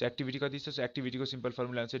 So activity कति छ, सो एक्टिभिटीको सिम्पल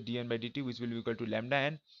फर्मुला हुन्छ dN/dt which will be equal to lambda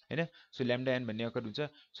n हैन। सो ल्याम्डा n भन्ने अकर हुन्छ।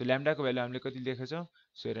 सो ल्याम्डाको भ्यालु हामीले कति लेखेको छौं,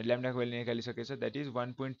 सो हेर ल्याम्डाको भ्यालु निकालिसकेको छ that is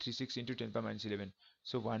 1.36 into 10⁻11।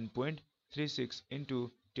 So 1.36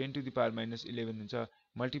 into 10⁻11 हुन्छ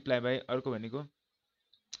मल्टिप्लाई बाई अर्को भनेको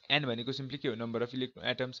n भनेको सिम्पली के हो नम्बर अफ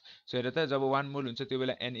एटम्स। सो हेर त जब 1 मोल हुन्छ त्यो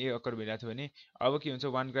बेला Na अकर भइरहेको थियो भने अब के हुन्छ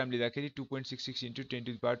 1 ग्राम लिँदाखेरि 2.66 इन्टु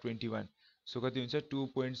 10⁻21। सो कति हुन्छ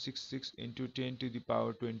 2.66 इन्टु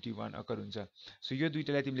 10⁻21 अकर हुन्छ। सो यो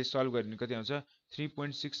दुईटालाई तिमीले सल्भ गर्ने कति आउँछ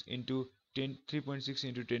 3.6 into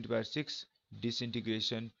 10⁻6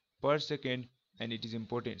 disintegration per second and it is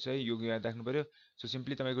important है, यो याद राख्नु पर्यो। सो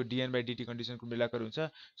सिम्पली तपाईको dN/dt कन्डिसन कुन बेला अकर हुन्छ,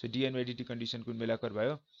 सो dN/dt कन्डिसन कुन बेला अकर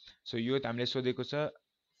भयो, सो यो हामीले सोधेको छ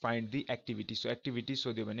find the activity. So activity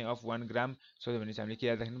सोध्यो भने अफ 1 ग्राम सोध्यो भने चाहिँ हामीले के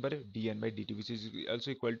याद राख्नु पर्यो dN/dt which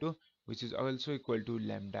is also equal to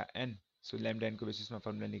lambda n। So lambda n को बेसिसमा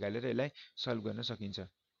फर्मुला निकालेर यसलाई सल्भ गर्न सकिन्छ।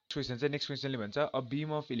 क्वेशन चाहिँ नेक्स्ट क्वेशनले भन्छ a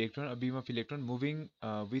beam of electron moving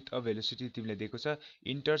with a velocity तिमीले दिएको छ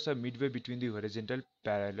enters a Midway between the होरिजोन्टल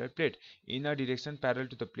parallel plate in a direction parallel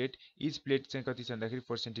to the plate. Each plate चाहिँ कति छ भन्दाखेरि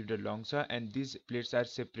 4 सेन्टिमिटर लङ छ and this plates are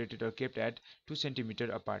separated or kept at 2 centimetre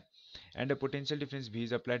apart and a potential difference V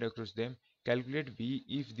is applied across them. Calculate V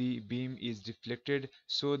if the beam is deflected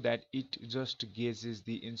so that it just gauges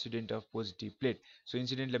the incident of positive plate. So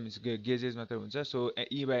incident means gauges मात्र हुन्छ। So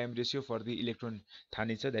E/m ratio for the electron थाहा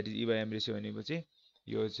नै छ, that is E/m ratio भनेपछि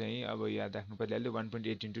यो चाहिँ अब याद राख्नु परिहाल्यो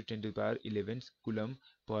 1.8 इन्टु 10⁻11 कुलम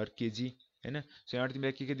पर केजी हैन। सो यहाँबाट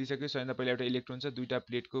तिमीलाई के दिइसक्यो, सबैभन्दा पहिला एउटा इलेक्ट्रोन छ, दुईटा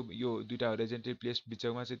प्लेटको यो दुईटा होरिजोन्टल प्लेट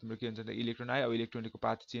बिचमा चाहिँ तिम्रो के हुन्छ त इलेक्ट्रोन आयो। अब इलेक्ट्रोनको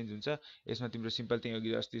पाथ चेन्ज हुन्छ, यसमा तिम्रो सिम्पल थिङ अघि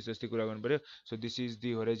जस्तै कुरा गर्नु पर्यो। So this is the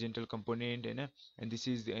होरिजोन्टल component हैन एन्ड दिस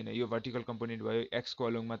इज हैन यो भर्टिकल कम्पोनेन्ट भयो। एक्स को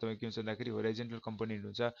अलोङमा तपाईको के हुन्छ भन्दाखेरि होरिजोन्टल कम्पोनेन्ट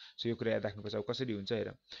हुन्छ। सो यो कुरा याद राख्नुपर्छ अब कसरी हुन्छ हेर।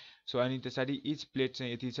 सो अनि त्यसरी इच प्लेट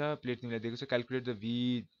चाहिँ यति छ, प्लेट तिमीलाई दिएको छ, क्याल्कुलेट द V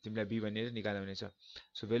तिमीलाई V भनेर निकाल्नु भनेछ।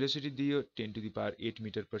 सो भेलोसिटी दियो 10⁸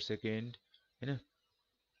 मिटर पर सेकेन्ड हैन।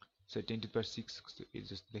 So 10⁶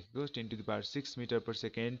 जस्तो लेखेको 10⁶ मिटर पर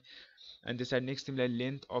सेकेन्ड एन्ड त्यसरी नेक्स्ट तिमीलाई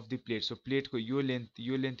length of the plate. So प्लेटको यो लेन्थ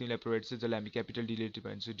तिमीलाई प्रोभाइड छ जसलाई हामी क्यापिटल डी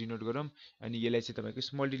भन्छौँ डिनोट गरौँ अनि यसलाई चाहिँ तपाईको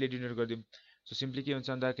स्मल डी ले डिनोट गरिदिउँ। सो सिम्पली के हुन्छ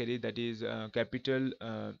भन्दाखेरि that is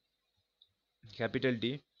capital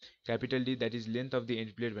D that is length of the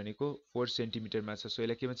and plate भनेको 4 सेन्टिमिटरमा छ। सो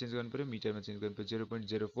यसलाई केमा चेन्ज गर्नु पर्यो मिटरमा चेन्ज गर्नु पर्यो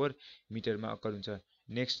 0.04 मिटरमा अकर हुन्छ।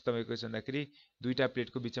 नेक्स्ट तपाईको छ भन्दाखेरि दुईटा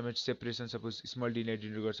प्लेटको बिचमा सेपरेसन सपोज स्मल डी ले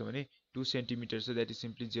डिनोट गर्छौँ भने 2 सेन्टिमिटर छ, that is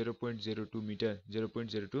simply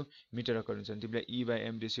 0.02 metre occur हुन्छ। अनि तिमीलाई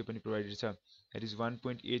E/m रेशियो पनि प्रोभाइडेड छ, that is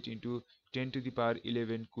 1.8 into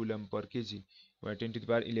 10⁻11 coulomb per KG वा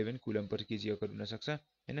 10⁻11 कुलम पर केजी अकर हुन सक्छ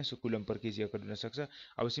हैन। So coulomb per KG occur हुन सक्छ।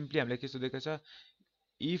 अब सिम्पली हामीलाई के सोधेको छ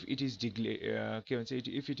इफ इट इज के भन्छ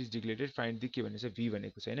if it is डिग्लेटेड find the के भनेको छ v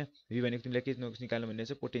भनेको छ हैन v भनेको तिमीलाई के निकाल्नु भन्ने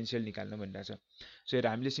छ पोटेन्शियल निकाल्नु भनिरहेछ सो हेर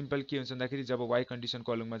हामीले सिम्पल के हुन्छ भन्दाखेरि जब y कन्डिसन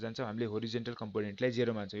कलममा जान्छ हामीले होरिजेन्टल कम्पोनेन्टलाई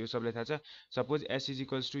 0 मान्छ यो सबलाई थाहा छ suppose s is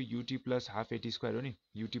equals to ut plus half at square हो नि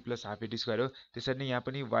ut plus half at square हो त्यसरी नै यहाँ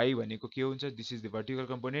पनि y भनेको के हुन्छ this is the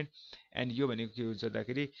vertical component and यो भनेको के हुन्छ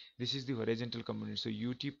भन्दाखेरि this is the horizontal component so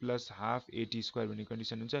ut plus half at square भन्ने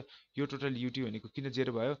कन्डिसन हुन्छ यो टोटल ut भनेको किन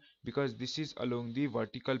 0 भयो because this is along the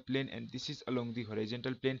vertical plane and this is along the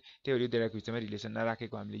horizontal plane त्यही हो यो दुईटाको बिचमा रिलेसन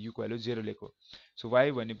नराखेको हामीले u को भ्यालु 0 लेखेको सो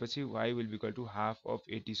y भनेपछि y will be equal to half of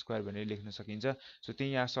at square भनेर लेख्न सकिन्छ सो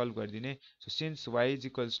त्यही यहाँ सल्भ गरिदिने so since y is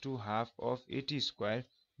equals to half of at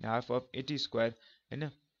square हैन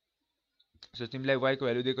सो तिमीलाई y को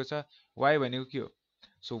भ्यालु दिएको छ y भनेको के हो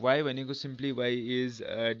सो y भनेको simply y is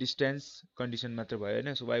distance condition मात्र भयो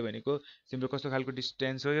हैन सो y भनेको तिम्रो कस्तो खालको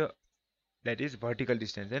डिस्टेन्स हो यो that is vertical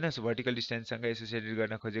distance हैन सो vertical distance सँग एसोसिएटेड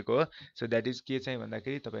गर्न खोजेको हो सो that is के चाहिँ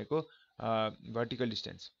भन्दाखेरि तपाईको vertical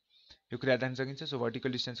distance यो कुरा राख्न सकिन्छ सो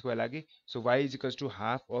vertical distance को लागि so y is equals to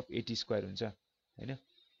half of at square हुन्छ हैन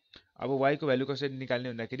अब y को भ्यालु कसरी निकाल्ने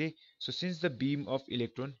भन्दाखेरि so since the beam of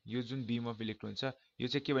electron यो जुन बीम अफ इलेक्ट्रोन छ यो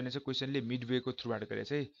चाहिँ के भनेछ क्वेशनले मिडवे को थ्रुबाट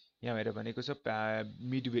गरेछ है यहाँ हेर भनेको छ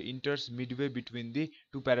Midway enters Midway between the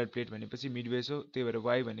to parallel plate भनेपछि मिडवे सो त्यही भएर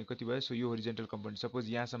y भनेको कति भयो सो यो horizontal component suppose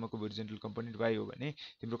यहाँसम्मको horizontal component y हो भने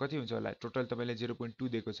तिम्रो कति हुन्छ होला टोटल तपाईलाई 0.2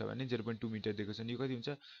 दिएको छ भने 0.2 मिटर दिएको छ नि यो कति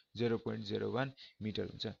हुन्छ 0.01 मिटर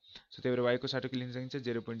हुन्छ सो त्यही भएर y को साटो के लेख्न सकिन्छ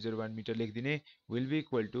 0.01 metre लेखिदिने will be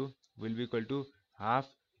equal to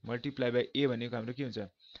half multiply by a भनेको हाम्रो के हुन्छ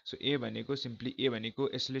सो a भनेको सिम्पली a भनेको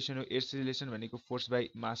एक्सेलरेसन हो एक्सेलरेसन भनेको फोर्स बाइ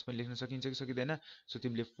मास पनि लेख्न सकिन्छ कि सकिदैन सो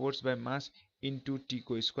तिमीले force by mass into t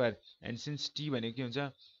को स्क्वायर एन्ड सिन्स t भनेको के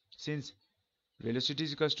हुन्छ since velocity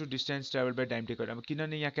is equals to distance travel by time taken अब किन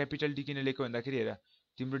यहाँ क्यापिटल d किन लेखेको भन्दाखेरि हेर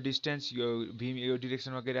तिम्रो डिस्टेन्स यो भीम यो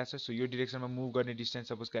डिरेक्सनमा गइरहेछ सो यो डिरेक्सनमा मुभ गर्ने डिस्टेन्स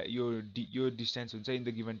सपोज यो डिस्टेन्स हुन्छ in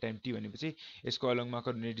the given time t भनेपछि यसको अलङमा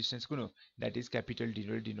गर्ने डिस्टेन्स कुन हो दैट इज क्यापिटल d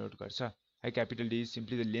ले डिनोट गर्छ है capital D is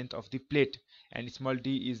simply the length of the plate and small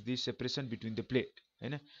d is the separation between the plate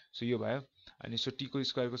हैन सो यो भयो अनि सो t को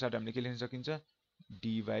स्क्वायर को साथ हामीले के लेख्न सकिन्छ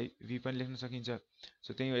d by v पनि लेख्न सकिन्छ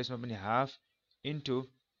सो त्यही हो यसमा पनि हाफ इन्टु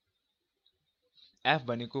f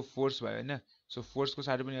भनेको फोर्स भयो हैन सो फोर्स को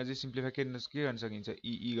साथ पनि अझै सिम्प्लिफाई के गर्न सकिन्छ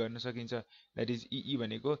e गर्न सकिन्छ दैट इज e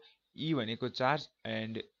भनेको चार्ज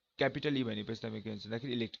एन्ड क्यापिटल e भनेपछि तपाईको के हुन्छ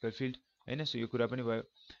भन्दाखेरि इलेक्ट्रिकल फिल्ड हैन सो यो कुरा पनि भयो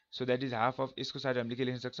so that is half of यसको साथ हामीले के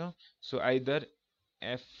लेख्न सक्छौं सो आइदर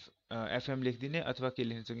fm लेखिदिने अथवा के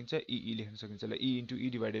लेख्न सकिन्छ e लेख्न सकिन्छ ल e into e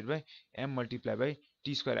divided by m multiply by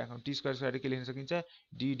t square राखौं t स्क्वायर साथ के लेख्न सकिन्छ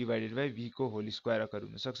d डिवाइडेड बाइ v को होल स्क्वायर आकार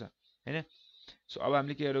हुन सक्छ हैन सो अब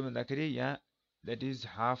हामीले के गरौँ भन्दाखेरि यहाँ दैट इज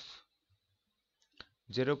हाफ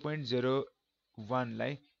 0.01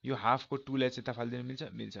 लाई यो हाफ को 2 लाई चाहिँ यता फाल्दिन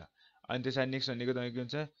मिल्छ अनि त्यसै नेक्स्ट भनेको तपाईको के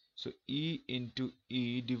हुन्छ so e into e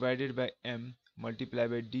divided by m multiply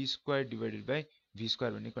by d square divided by v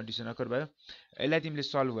square भन्ने कन्डिसन अकर भयो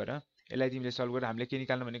यसलाई तिमीले सल्भ गर हामीले के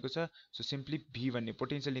निकाल्न भनेको छ सो सिम्पली v भन्ने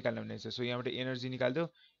पोटेन्शियल निकाल्न भनेको छ सो यहाँबाट एनर्जी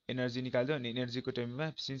निकाल्दियो अनि एनर्जी को टर्ममा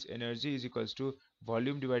since energy is equals to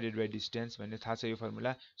volume divided by distance भन्ने थाहा छ यो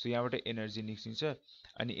फर्मुला सो यहाँबाट एनर्जी निस्किन्छ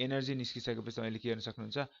अनि एनर्जी निस्किसकेपछि तपाईले के गर्न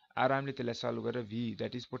सक्नुहुन्छ आरामले त्यसलाई सल्भ गरेर v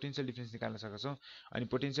that is potential difference निकाल्न सक्छौ अनि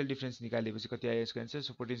पोटेन्शियल डिफरेन्स निकालेपछि कति आयो यसको answer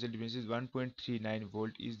so potential difference is 1.39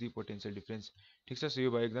 volt is the potential difference ठीक छ सो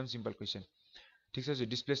यो भयो एकदम सिम्पल क्वेशन ठीक छ सो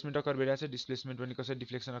डिस्प्लेसमेन्ट अकर भइराछ डिस्प्लेसमेन्ट पनि कसरी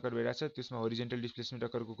डिफ्लेक्सन अकर भइराछ त्यसमा होरिजेन्टल डिस्प्लेसमेन्ट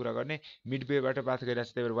अकरको कुरा गर्ने मिडवेबाट पाथ गइराछ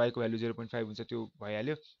त्यही भएर y को भ्यालु 0.5 हुन्छ त्यो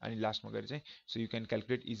भइहाल्यो अनि लास्टमा गएर चाहिँ so you can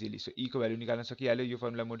calculate easily so e को भ्यालु निकाल्न सकिहाल्यो यो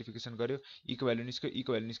फर्मुला मोडिफिकेसन गर्यो e को भ्यालु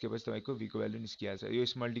निस्केपछि तपाईको v को भ्यालु निस्किहाल्छ यो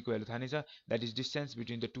स्मल d को भ्यालु थाहा नै छ that is distance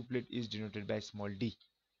between the two plate is denoted by small d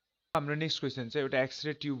हाम्रो नेक्स्ट क्वेशन चाहिँ एउटा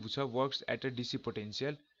एक्स-रे ट्युब छ works at a DC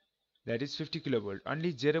potential that is 50 kilovolt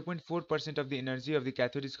only 0.4% of the energy of the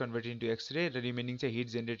cathode is converted into x-ray the remaining चाहिँ heat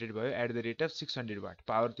generated भयो at the rate of 600 watt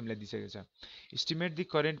power तिमीलाई दिइसकेको छ estimate the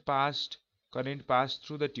current passed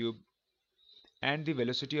through the tube and the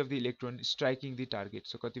velocity of the electron striking the target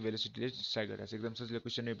so कति velocity ले strike गरिरहेछ एकदम सजिलो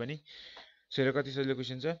क्वेशन नै पनि सो हेर कति सजिलो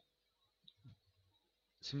क्वेशन छ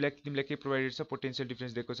तिमीलाई के प्रोवाइडेड छ पोटेन्शियल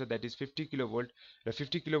डिफरेन्स दिएको छ दैट इज 50 किलोभोल्ट र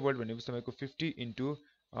 50 किलोभोल्ट भनेपछि तपाईको 50 इन्टु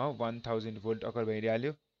 1000 भोल्ट अकर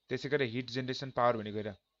भइहाल्यो त्यसैगरी हिट जेनरेसन पावर भनेको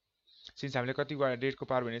हेर सिन्स हामीले कति रेटको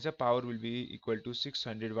पावर भनेको छ power will be equal to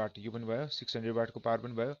 600 what यो पनि भयो 600 वाटको पावर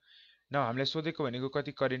पनि भयो न हामीलाई सोधेको भनेको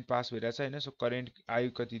कति करेन्ट पास भइराछ हैन सो करेन्ट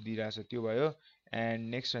आयु कति दिइराछ त्यो भयो एन्ड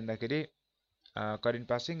नेक्स्ट भन्दाखेरि करेन्ट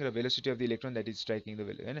पासिङ र velocity of the electron that is striking the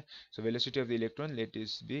value हैन so velocity of the electron late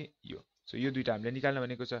is be यो सो यो दुईटा हामीले निकाल्न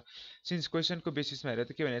भनेको छ सिन्स क्वेशनको बेसिसमा हेर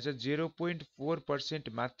त के भनेको छ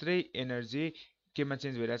 0.4% मात्रै एनर्जी केमा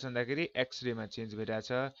चेन्ज भइरहेछ भन्दाखेरि एक्स रेमा चेन्ज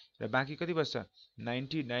भइरहेछ र बाँकी कति बस्छ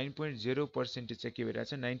 99.0% चाहिँ के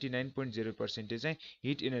भइरहेछ 99.0% चाहिँ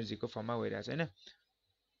हिट एनर्जीको फर्ममा भइरहेछ हैन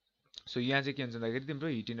सो यहाँ चाहिँ के हुन्छ भन्दाखेरि तिम्रो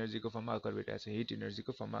हिट एनर्जीको फर्ममा अकर भइरहेछ हिट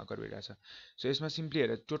एनर्जीको फर्ममा अकर भइरहेछ सो यसमा सिम्पली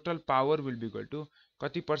हेर total power will be equal to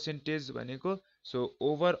कति पर्सेन्टेज भनेको सो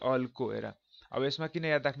ओभरअल को हेर अब यसमा किन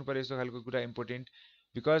याद राख्नु पर्यो यस्तो खालको कुरा इम्पोर्टेन्ट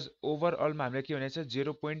बिकज ओभरअलमा हामीले के भनेछ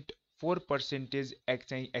 0.4%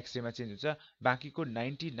 चाहिँ एक्सरेमा चेन्ज हुन्छ बाँकीको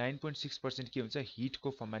 99.6% के हुन्छ हिटको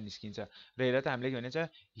फर्ममा निस्किन्छ र हेर त हामीले के भनेछ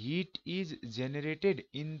hit is generated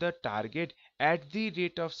in the target at the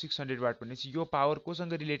rate of 600 what भनेपछि यो पावर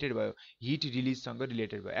कोसँग रिलेटेड भयो हिट रिलिजसँग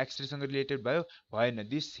रिलेटेड भयो एक्सरेसँग रिलेटेड भयो भएन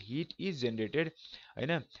दिस हिट इज जेनेरेटेड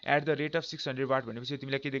हैन at the rate of 600 what भनेपछि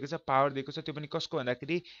तिमीलाई के दिएको छ पावर दिएको छ त्यो पनि कसको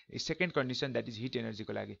भन्दाखेरि second condition that is hit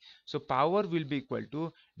एनर्जीको लागि so power will be equal to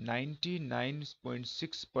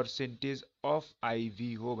 99.6% of IV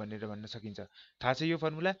हो भनेर भन्न सकिन्छ थाहा छ यो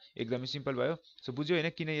फर्मुला एकदमै सिम्पल भयो सो बुझ्यो हैन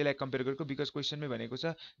किन यसलाई कम्पेयर गरेको बिकज क्वेशनमै भनेको छ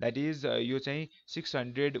दैट इज यो चाहिँ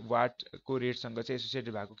 600 वाट को रेटसँग चाहिँ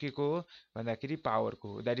एसोसिएटेड भएको के को हो भन्दाखेरि पावरको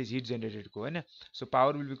हो दैट इज हिट जेनेरेटेडको हैन so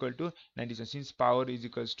power will be equal to 90 since power is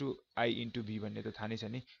equals to I into V भन्ने त थाहा नै छ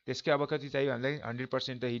नि त्यसकै अब कति चाहियो हामीलाई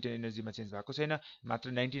 100% त हिट एनर्जीमा चेन्ज भएको छैन मात्र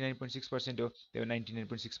 99.6% हो त्यो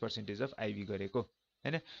 99.6% अफ IV गरेको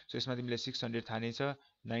हैन सो यसमा तिमीले 600 थाहा नै छ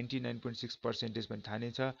 99.6% पनि थाहा नै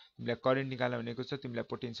छ तिमीलाई करेन्ट निकाल्न भनेको छ तिमीलाई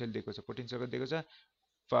पोटेन्शियल दिएको छ पोटेन्शियल कति दिएको छ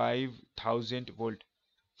 5000 भोल्ट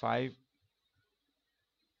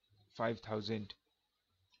 5000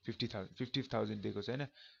 50,000 दिएको छ हैन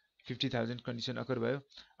 50,000 कन्डिसन अकर भयो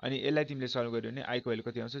अनि यसलाई तिमीले सल्भ गर्यो भने I को भ्यालु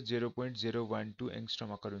कति आउँछ 0.012 एङ्स्ट्रम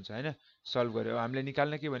अकर हुन्छ हैन सल्भ गर्यो हामीले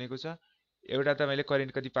निकाल्न के भनेको छ एउटा तपाईले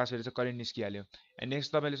करेन्ट कति पास भइरहेछ करेन्ट निस्किहाल्यो एन्ड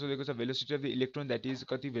नेक्स्ट तपाईले सोधेको छ velocity of the electron that is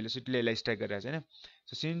कति भेलोसिटीले यसलाई स्ट्राइक गरिरहेछ हैन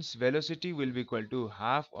so since velocity will be equal to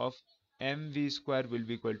half of mv square will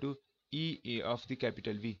be equal to E of the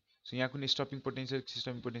capital V so यहाँ कुनै stopping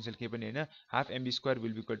potential के पनि हैन half mv square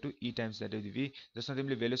will be equal to E times that of the V जसमा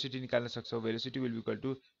तिमीले velocity निकाल्न सक्छौ velocity will be equal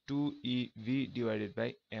to 2eV divided by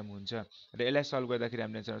m हुन्छ र यसलाई सल्भ गर्दाखेरि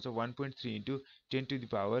हामीले आन्सर आउँछ 1.3 *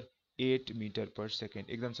 10⁸ मिटर पर सेकेन्ड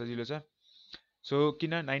एकदम सजिलो छ सो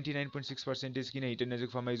किन 99.6% किन हिट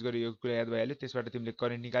एनर्जीको फर्ममा युज गर्यो यो कुरा याद भइहाल्यो त्यसबाट तिमीले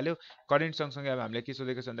करेन्ट निकाल्यो करेन्ट सँगसँगै अब हामीले के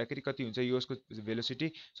सोधेको छ भन्दाखेरि कति हुन्छ यसको भेलोसिटी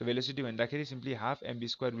सो भेलोसिटी भन्दाखेरि simply half mv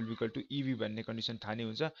square will be equal to EV भन्ने कन्डिसन थाहा नै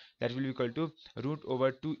हुन्छ that will be equal to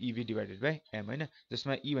 √/2eV divided by m हैन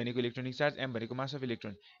जसमा E भनेको इलेक्ट्रोनिक चार्ज m भनेको mass of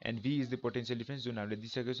electron and V is the potential difference जुन हामीले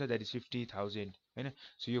दिइसकेको छ दैट इज 50,000 हैन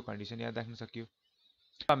सो यो कन्डिसन याद राख्न सक्यो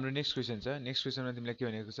हाम्रो नेक्स्ट क्वेशन छ नेक्स्ट क्वेशनमा तिमीलाई के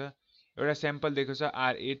भनेको छ एउटा स्याम्पल दिएको छ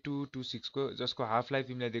RA226 को जसको हाफ लाइफ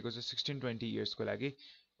तिमीलाई दिएको छ 1620 इयर्स को लागि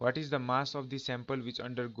what is the mass of the sample which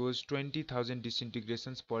undergoes 20,000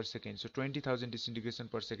 डिसइन्टिग्रेशन्स per second so 20,000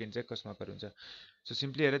 disintegration per second चाहिँ कसमा कर हुन्छ सो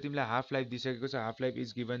सिम्पली हेर तिमीलाई हाफ लाइफ दिइसकेको छ half life is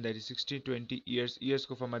given that is 1620 years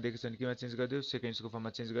को फर्ममा दिएको छ भने केमा चेन्ज गर्दियौ सेकेन्ड्स को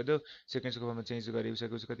फर्ममा चेन्ज गर्दियौ सेकेन्ड्स को फर्ममा चेन्ज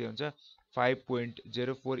गरिसकेपछि कति हुन्छ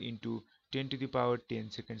 5.04 इन्टु 10⁻10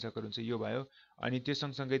 सेकेन्ड अकर हुन्छ यो भयो अनि त्यो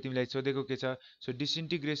सँगसँगै तिमीलाई सोधेको के छ सो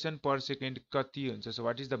डिसइन्टिग्रेसन पर सेकेन्ड कति हुन्छ so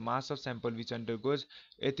what is the mass of sample which undergoes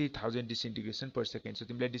 80,000 disintegration per second so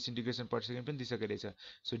तिमीलाई डिसइन्टिग्रेसन पर सेकेन्ड पनि दिइसकेको रहेछ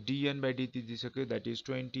so dN/dt दिइसक्यो that is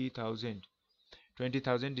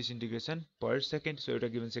 20,000 disintegration per second so एउटा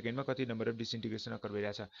गिवन सेकेन्डमा कति नम्बर अफ डिसइन्टिग्रेसन अकर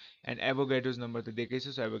भइरहेछ एन्ड एभोगाड्रोस नम्बर त दिएकै छ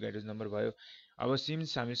सो एभोगाड्रोस नम्बर भयो अब सिन्स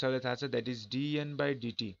हामी सबैलाई थाहा छ दैट इज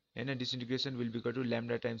dN/dt हैन disintegration will be equal to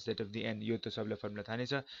lambda times that of the n यो त सबैलाई फर्मुला थाहा नै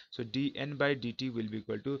छ so dN/dt will be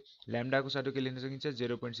equal to लैम्डाको साटो के लेख्न सकिन्छ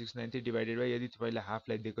 0.693 डिवाइडेड बाइ यदि तपाईलाई हाफ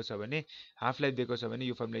लाइफ दिएको छ भने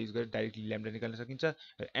यो फर्मुला युज गरेर डाइरेक्टली लैम्डा निकाल्न सकिन्छ र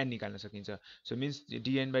n निकाल्न सकिन्छ सो मिन्स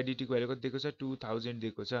dN/dt को भ्यालु कति दिएको छ 2000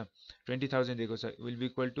 दिएको छ 20,000 दिएको छ will be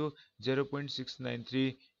equal to 0.693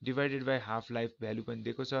 divided by half life value पनि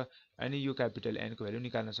दिएको छ अनि यो क्यापिटल n को भ्यालु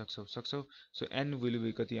निकाल्न सक्छौ सो n विल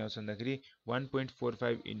बी कति आउँछ भन्दाखेरि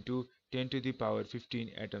 1.45 इन्टु 10⁻15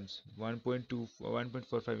 एटम्स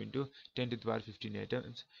 1.45 इन्टु 10⁻15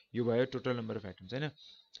 एटम्स यो भयो टोटल नम्बर अफ एटम्स हैन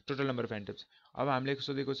टोटल नम्बर अफ एटम्स अब हामीले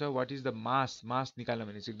सोधेको छ व्हाट इज द मास निकाल्न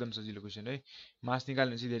भने चाहिँ एकदम सजिलो क्वेशन है मास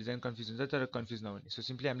निकाल्न चाहिँ धेरै जना कन्फ्युज हुन्छ तर कन्फ्युज नहुने सो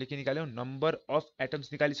सिम्पली हामीले के निकाल्यौ नम्बर अफ एटम्स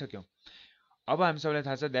निकालिसक्यौ अब हामी सबैलाई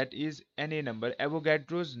थाहा छ that is Na number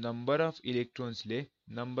एभोगाड्रोस number of इलेक्ट्रोन्सले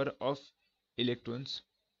number of electrons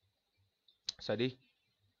sorry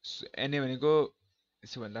Na भनेको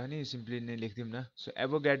यसो भन्दा नि सिम्पली नै लेख्दियौ न सो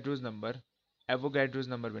एभोगाड्रोस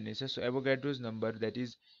नम्बर भन्ने छ so एभोगाड्रोस number that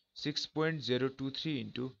is 6.023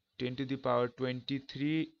 into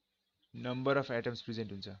 10⁻23 number of atoms present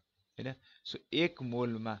हुन्छ हैन सो 1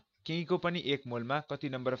 मोलमा केहीको पनि 1 मोलमा कति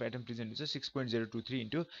नम्बर अफ एटम प्रेजेन्ट हुन्छ 6.023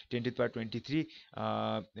 इन्टु 10 टु द पावर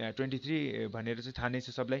 23 भनेर चाहिँ थाहा नै छ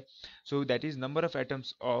सबलाई so that is number of atoms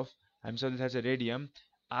of हामी सबैलाई थाहा छ रेडियम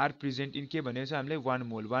आर प्रेजेन्ट इन के भनेको छ हामीले 1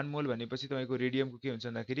 मोल भनेपछि तपाईँको रेडियमको के हुन्छ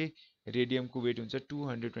भन्दाखेरि रेडियमको वेट हुन्छ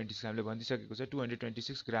 226 हामीले भनिसकेको छ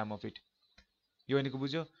 226 ग्राम अफ इट यो भनेको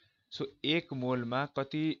बुझ्यो सो 1 मोलमा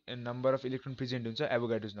कति नम्बर अफ इलेक्ट्रोन प्रेजेन्ट हुन्छ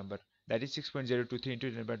एभोगाड्रोस number that is 6.023 into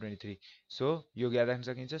 10 to the power 23 so यो याद राख्न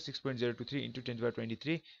सकिन्छ 6.023 into 10 to the power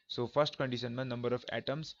 23 so first कन्डिसनमा number of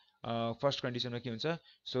atoms first कन्डिसनमा के हुन्छ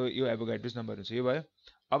सो यो एभोगाड्रोस नम्बर हुन्छ यो भयो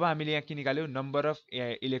अब हामीले यहाँ के निकाल्यौ नम्बर अफ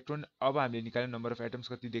इलेक्ट्रोन अब हामीले निकाल्यौ नम्बर अफ एटम्स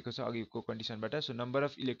कति दिएको छ अघिको कन्डिसनबाट सो नम्बर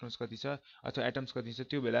अफ इलेक्ट्रोन्स कति छ अथवा एटम्स कति छ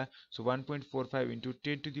त्यो बेला so 1.45 into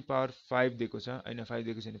 10 to the power 5 दिएको छ हैन 5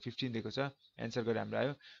 दिएको छैन 15 दिएको छ एन्सर गरेर हाम्रो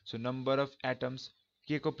आयो सो नम्बर अफ एटम्स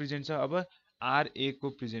के को प्रेजेन्ट छ अब RA को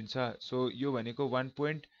प्रेजेन्ट छ सो यो भनेको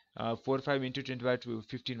 1.45 इन्टु 10 टु द पावर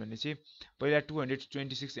 15 भनेपछि पहिला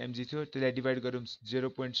 226 mg थियो त्यसलाई डिभाइड गरौँ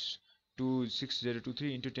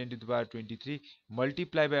 0.26023 into 10 to the power 23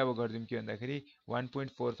 multiply by अब गरिदिउँ के भन्दाखेरि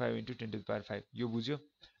 1.45 इन्टु 10 टु द पावर 5 यो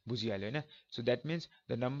बुझिहाल्यो हैन so that means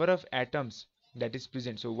the number of atoms that is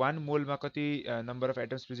present so 1 मोलमा कति नम्बर अफ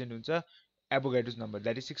एटम्स प्रेजेन्ट हुन्छ एभोगाड्रोस number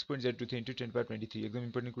that is 6.023 into 10 to the power 23 एकदम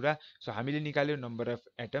important कुरा सो हामीले निकाल्यो number of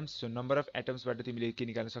atoms so number of एटम्सबाट तिमीले के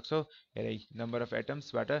निकाल्न सक्छौ हेरै नम्बर अफ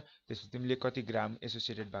एटम्सबाट त्यसपछि तिमीले कति ग्राम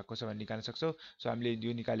एसोसिएटेड भएको छ भन्ने निकाल्न सक्छौ सो हामीले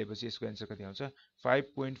यो निकालेपछि यसको एन्सर कति आउँछ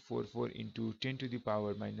 5.44 into 10 to the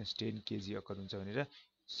power -10 kg occur हुन्छ भनेर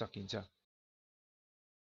सकिन्छ